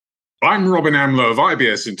I'm Robin Amler of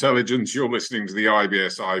IBS Intelligence. You're listening to the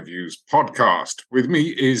IBS iViews podcast. With me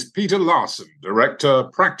is Peter Larsen, Director,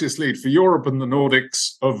 Practice Lead for Europe and the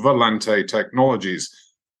Nordics of Volante Technologies.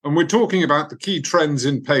 And we're talking about the key trends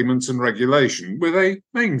in payments and regulation with a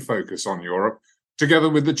main focus on Europe, together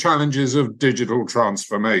with the challenges of digital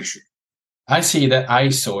transformation. I see the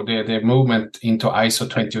ISO, the movement into ISO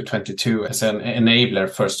 2022 as an enabler,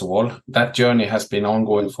 first of all. That journey has been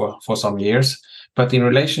ongoing for some years. But in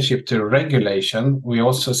relationship to regulation, we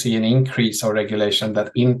also see an increase of regulation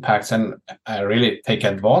that impacts and really take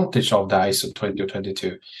advantage of the ISO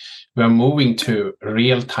 2022. We're moving to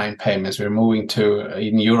real-time payments. We're moving to,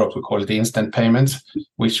 in Europe, we call it instant payments,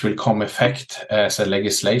 which will come effect as a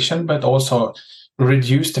legislation, but also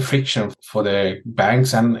reduce the friction for the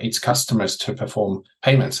banks and its customers to perform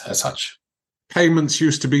payments as such. Payments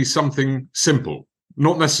used to be something simple,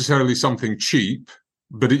 not necessarily something cheap,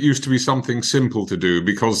 but it used to be something simple to do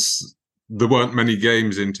because there weren't many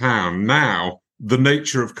games in town. Now, the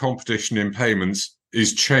nature of competition in payments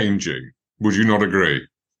is changing. Would you not agree?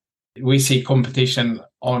 We see competition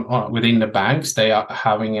on within the banks. They are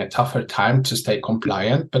having a tougher time to stay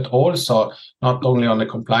compliant, but also not only on the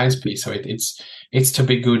compliance piece of it, it's to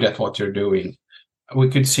be good at what you're doing. We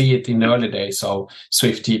could see it in the early days of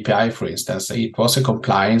Swift API, for instance. It was a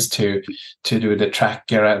compliance to do the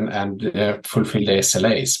tracker and fulfill the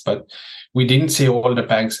SLAs. But we didn't see all the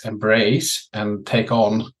banks embrace and take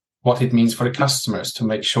on what it means for the customers to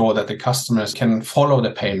make sure that the customers can follow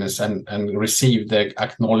the payments and receive the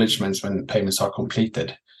acknowledgements when payments are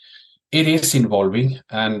completed. It is evolving,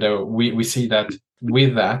 and we see that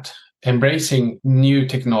with that, embracing new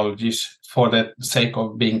technologies for the sake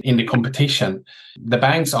of being in the competition, the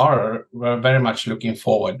banks are very much looking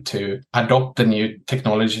forward to adopt the new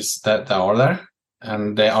technologies that are there.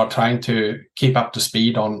 And they are trying to keep up to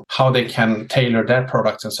speed on how they can tailor their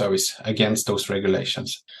products and service against those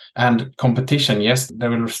regulations. And competition, yes, there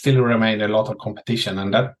will still remain a lot of competition,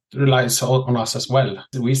 and that relies on us as well.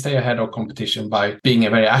 We stay ahead of competition by being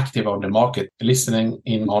very active on the market, listening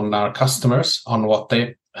in on our customers on what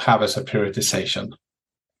they have as a prioritization.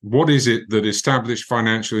 What is it that established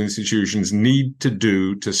financial institutions need to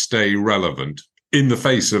do to stay relevant in the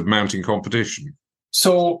face of mounting competition?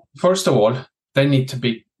 So, first of all, they need to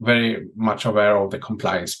be very much aware of the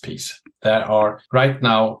compliance piece. There are right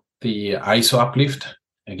now the ISO uplift,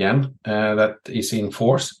 again, that is in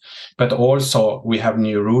force. But also we have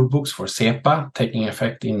new rule books for SEPA taking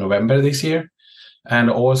effect in November this year. And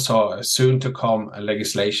also soon to come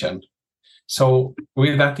legislation. So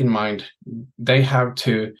with that in mind, they have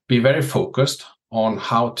to be very focused on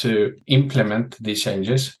how to implement these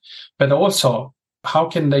changes, but also how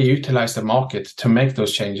can they utilize the market to make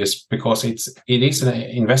those changes, because it is an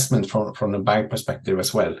investment from the bank perspective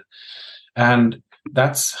as well. And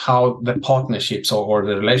that's how the partnerships or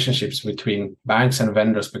the relationships between banks and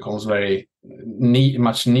vendors becomes very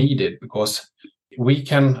much needed, because we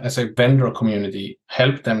can, as a vendor community,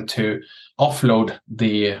 help them to offload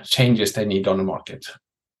the changes they need on the market.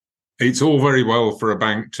 It's all very well for a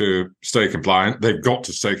bank to stay compliant. They've got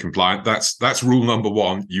to stay compliant. That's rule number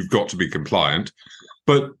one. You've got to be compliant.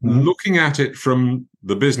 But looking at it from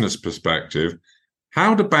the business perspective,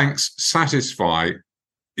 how do banks satisfy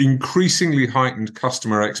increasingly heightened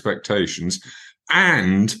customer expectations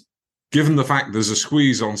and, given the fact there's a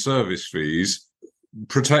squeeze on service fees,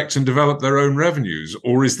 protect and develop their own revenues?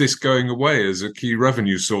 Or is this going away as a key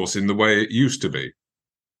revenue source in the way it used to be?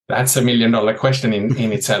 That's $1 million question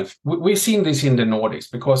in itself. We've seen this in the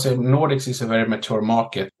Nordics, because Nordics is a very mature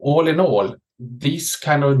market. All in all, these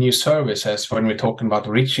kind of new services, when we're talking about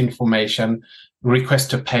rich information,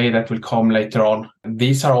 request to pay that will come later on,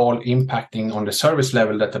 these are all impacting on the service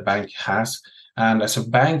level that the bank has. And as a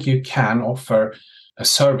bank, you can offer a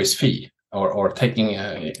service fee, or taking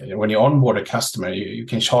when you onboard a customer, you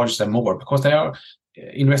can charge them more, because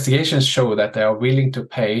investigations show that they are willing to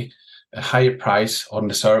pay a higher price on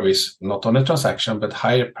the service, not on the transaction, but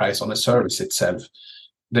higher price on the service itself.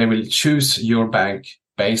 They will choose your bank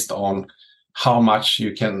based on how much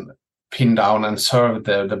you can pin down and serve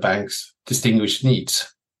the bank's distinguished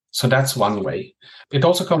needs. So that's one way. It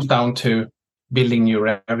also comes down to building new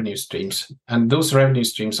revenue streams. And those revenue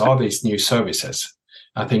streams are these new services.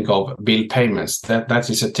 I think of bill payments. That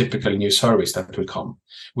is a typical new service that will come.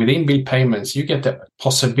 Within bill payments, you get the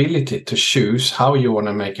possibility to choose how you want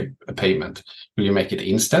to make a payment. Will you make it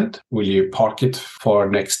instant? Will you park it for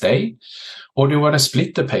next day? Or do you want to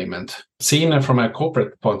split the payment? Seen from a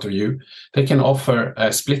corporate point of view, they can offer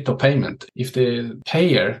a split of payment. If the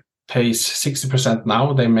payer pays 60%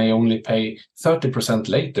 now, they may only pay 30%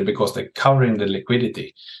 later because they're covering the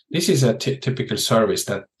liquidity. This is a typical service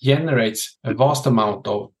that generates a vast amount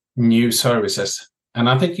of new services. And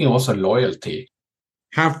I'm thinking also loyalty.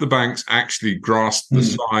 Have the banks actually grasped the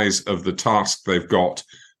size of the task they've got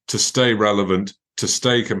to stay relevant, to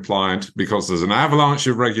stay compliant, because there's an avalanche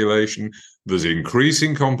of regulation, there's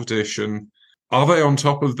increasing competition? Are they on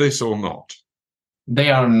top of this or not?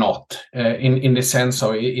 They are not, in the sense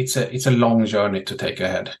of it's a long journey to take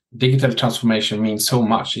ahead. Digital transformation means so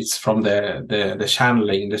much. It's from the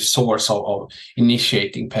channeling, the source of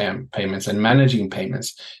initiating payments and managing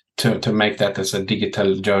payments to make that as a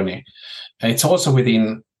digital journey. It's also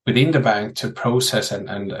within the bank to process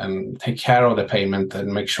and take care of the payment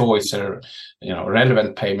and make sure it's a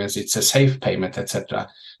relevant payments, it's a safe payment, etc.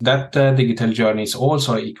 That digital journey is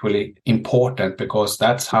also equally important because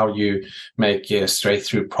that's how you make straight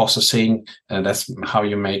through processing, and that's how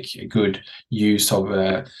you make good use of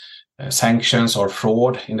sanctions or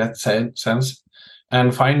fraud in that sense.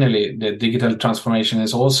 And finally, the digital transformation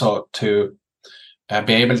is also to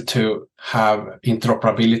be able to have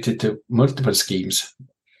interoperability to multiple schemes.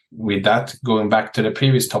 With that, going back to the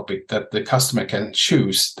previous topic, that the customer can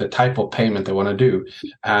choose the type of payment they want to do.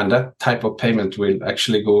 And that type of payment will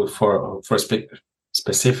actually go for a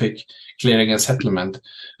specific clearing and settlement.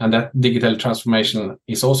 And that digital transformation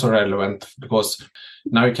is also relevant because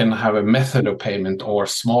now you can have a method of payment or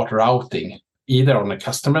smart routing, either on the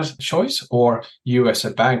customer's choice, or you as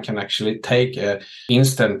a bank can actually take an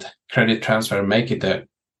instant credit transfer and make it a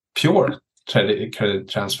pure credit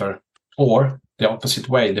transfer, or the opposite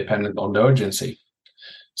way, dependent on the urgency.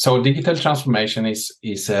 So digital transformation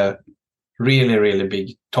is a really, really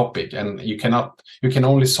big topic, and you can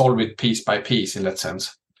only solve it piece by piece in that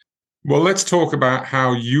sense. Well, let's talk about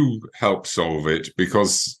how you help solve it,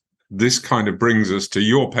 because this kind of brings us to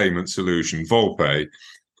your payment solution, Volpay.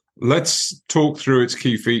 Let's talk through its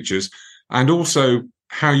key features and also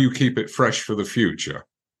how you keep it fresh for the future.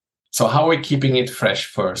 So how are we keeping it fresh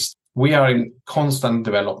first? We are in constant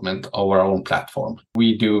development of our own platform.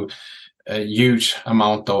 We do a huge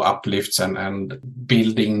amount of uplifts and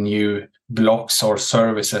building new blocks or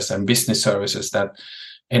services and business services that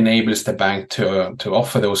enables the bank to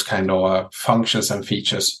offer those kind of functions and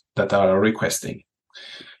features that are requesting.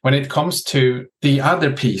 When it comes to the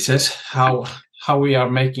other pieces, how we are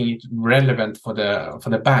making it relevant for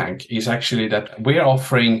the bank is actually that we're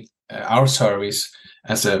offering our service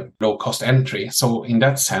as a low-cost entry. So in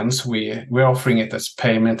that sense, we're offering it as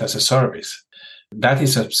payment as a service. That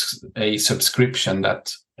is a subscription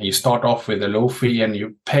that you start off with a low fee and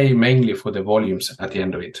you pay mainly for the volumes at the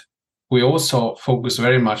end of it. We also focus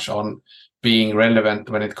very much on being relevant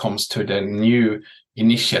when it comes to the new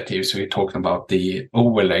initiatives. We're talking about the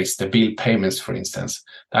overlays, the bill payments, for instance.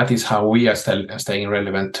 That is how we are staying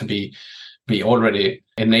relevant to be already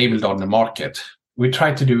enabled on the market. We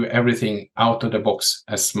try to do everything out of the box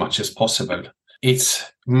as much as possible. It's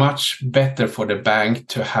much better for the bank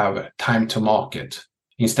to have time to market.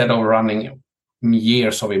 Instead of running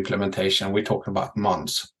years of implementation, we talk about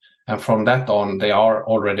months. And from that on, they are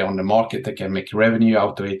already on the market. They can make revenue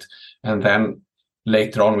out of it. And then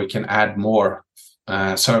later on, we can add more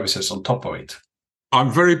services on top of it.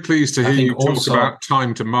 I'm very pleased to hear you talk about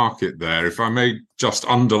time to market there. If I may just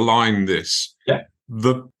underline this. Yeah.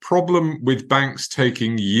 The problem with banks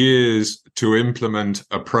taking years to implement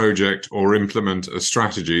a project or implement a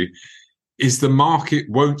strategy is the market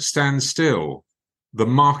won't stand still. The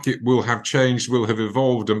market will have changed, will have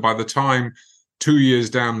evolved, and by the time 2 years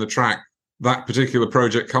down the track that particular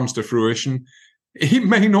project comes to fruition, it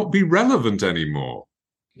may not be relevant anymore.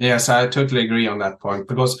 Yes, I totally agree on that point,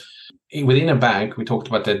 because within a bank, we talked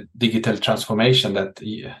about the digital transformation that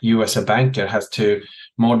you as a banker has to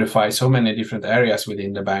modify so many different areas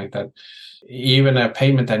within the bank that even a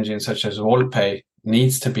payment engine such as Volpay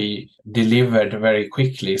needs to be delivered very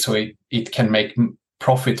quickly so it can make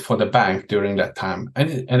profit for the bank during that time.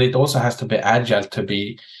 And it also has to be agile to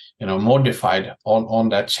be modified on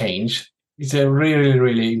that change. It's a really,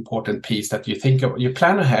 really important piece that you think of, you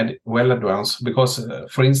plan ahead well advanced, because,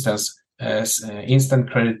 for instance,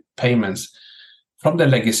 instant credit payments from the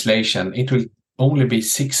legislation, it will only be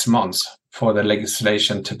 6 months for the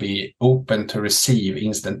legislation to be open to receive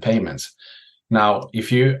instant payments. Now,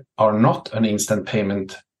 if you are not an instant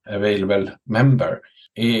payment available member,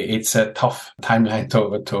 it's a tough timeline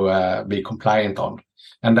to be compliant on.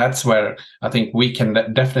 And that's where I think we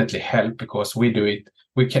can definitely help, because we do it.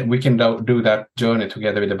 We can do that journey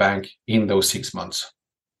together with the bank in those 6 months.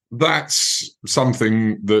 That's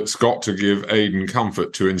something that's got to give aid and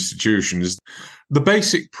comfort to institutions. The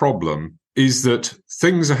basic problem is that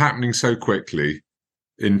things are happening so quickly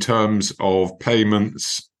in terms of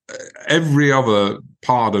payments, every other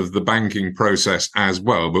part of the banking process as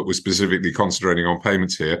well, but we're specifically concentrating on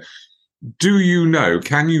payments here. Do you know,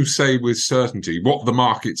 can you say with certainty what the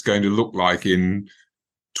market's going to look like in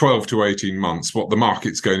 12 to 18 months, what the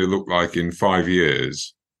market's going to look like in 5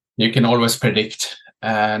 years? You can always predict,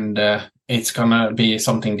 and it's going to be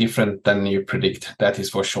something different than you predict, that is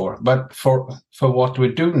for sure. But for what we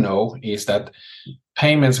do know is that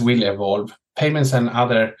payments will evolve. Payments and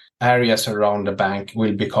other areas around the bank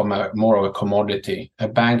will become more of a commodity. A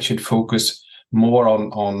bank should focus more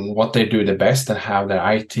on what they do the best and have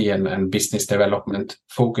their IT and business development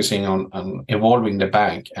focusing on evolving the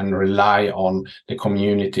bank and rely on the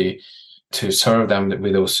community to serve them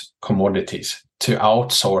with those commodities, to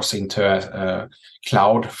outsource into a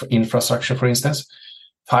cloud infrastructure, for instance.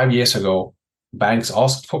 5 years ago, banks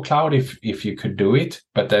asked for cloud if you could do it,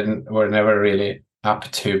 but then were never really up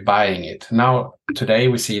to buying it. Now, today,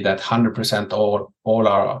 we see that 100% all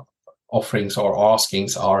our offerings or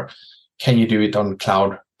askings are, can you do it on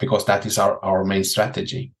cloud? Because that is our main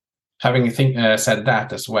strategy. Having said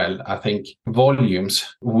that as well, I think volumes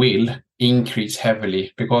will increase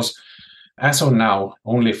heavily because as of now,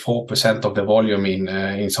 only 4% of the volume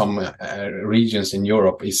in some regions in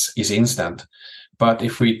Europe is instant. But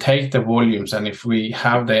if we take the volumes and if we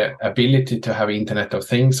have the ability to have Internet of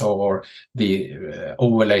Things or the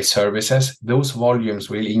overlay services, those volumes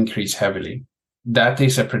will increase heavily. That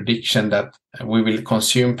is a prediction that we will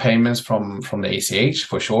consume payments from the ACH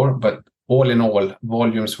for sure, but all in all,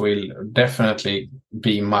 volumes will definitely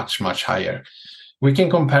be much, much higher. We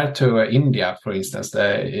can compare to India, for instance.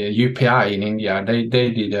 The UPI in India, they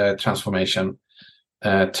did a transformation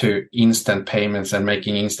to instant payments and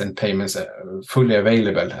making instant payments fully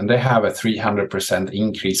available. And they have a 300%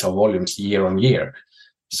 increase of volumes year on year.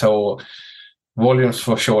 So volumes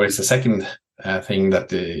for sure is the second thing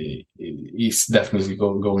that is definitely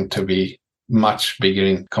going to be much bigger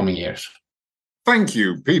in coming years. Thank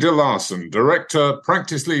you, Peter Larsen, Director,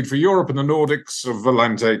 Practice Lead for Europe and the Nordics of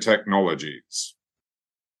Volante Technologies.